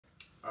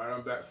All right,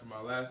 I'm back for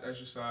my last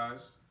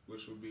exercise,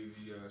 which will be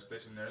the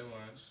stationary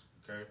lunge.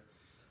 Okay,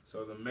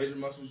 so the major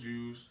muscles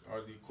used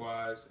are the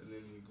quads and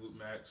then the glute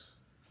max.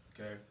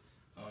 Okay,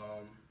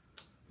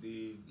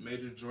 the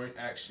major joint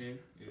action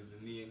is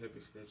the knee and hip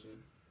extension.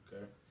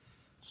 Okay,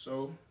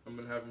 so I'm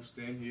gonna have him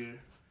stand here,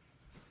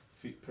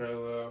 feet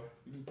parallel.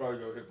 You can probably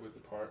go hip width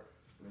apart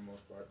for the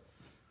most part.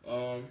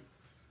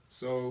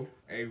 So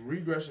a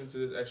regression to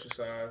this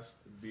exercise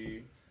would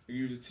be you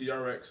use a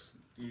TRX.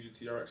 Use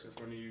your TRX in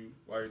front of you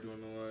while you're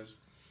doing the lunge.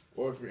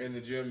 Or if you're in the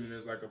gym and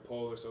there's like a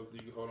pole or something,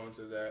 you can hold on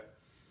to that.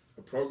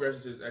 A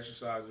progression to this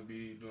exercise would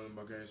be doing a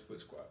Bulgarian split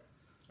squat.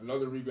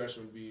 Another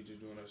regression would be just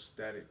doing a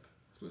static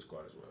split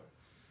squat as well.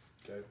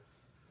 Okay.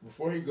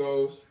 Before he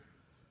goes,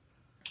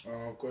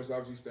 of course,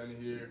 obviously standing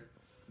here.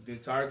 The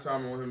entire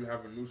time I want him to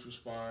have a neutral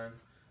spine.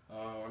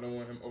 I don't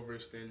want him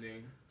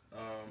overextending.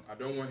 I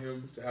don't want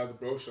him to have the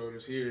bro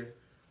shoulders here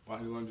while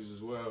he lunges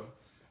as well.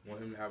 I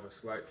want him to have a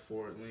slight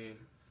forward lean.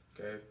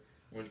 Okay.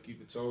 I want you to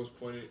keep the toes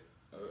pointed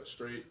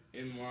straight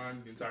in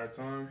line the entire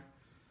time.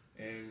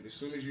 And as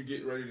soon as you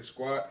get ready to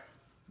squat,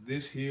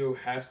 this heel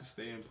has to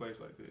stay in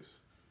place like this.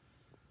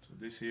 So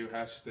this heel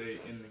has to stay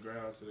in the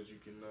ground so that you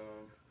can,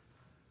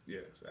 so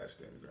it has to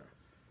stay in the ground.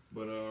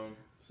 But,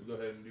 so go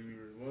ahead and do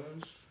your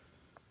lunge.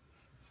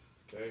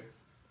 Okay.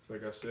 So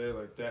like I said,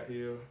 like that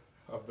heel,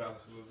 I'll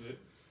balance a little bit.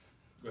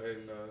 Go ahead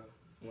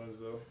and lunge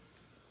though.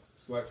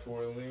 Slight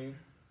forward lean.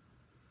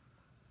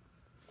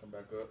 Come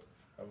back up.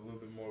 Have a little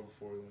bit more of a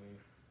forward lean.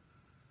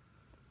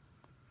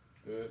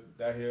 Good.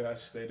 That heel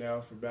has to stay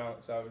down for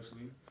balance,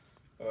 obviously.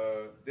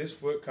 This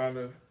foot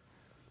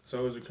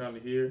toes are kind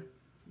of here,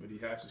 but he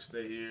has to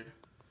stay here,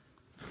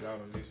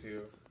 down on this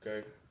heel.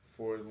 Okay.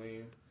 Forward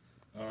lean.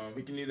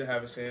 He can either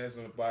have his hands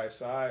by his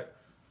side,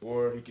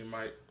 or he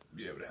might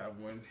be able to have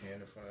one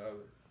hand in front of the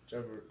other,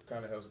 whichever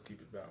kind of helps him keep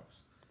his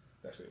balance.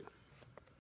 That's it.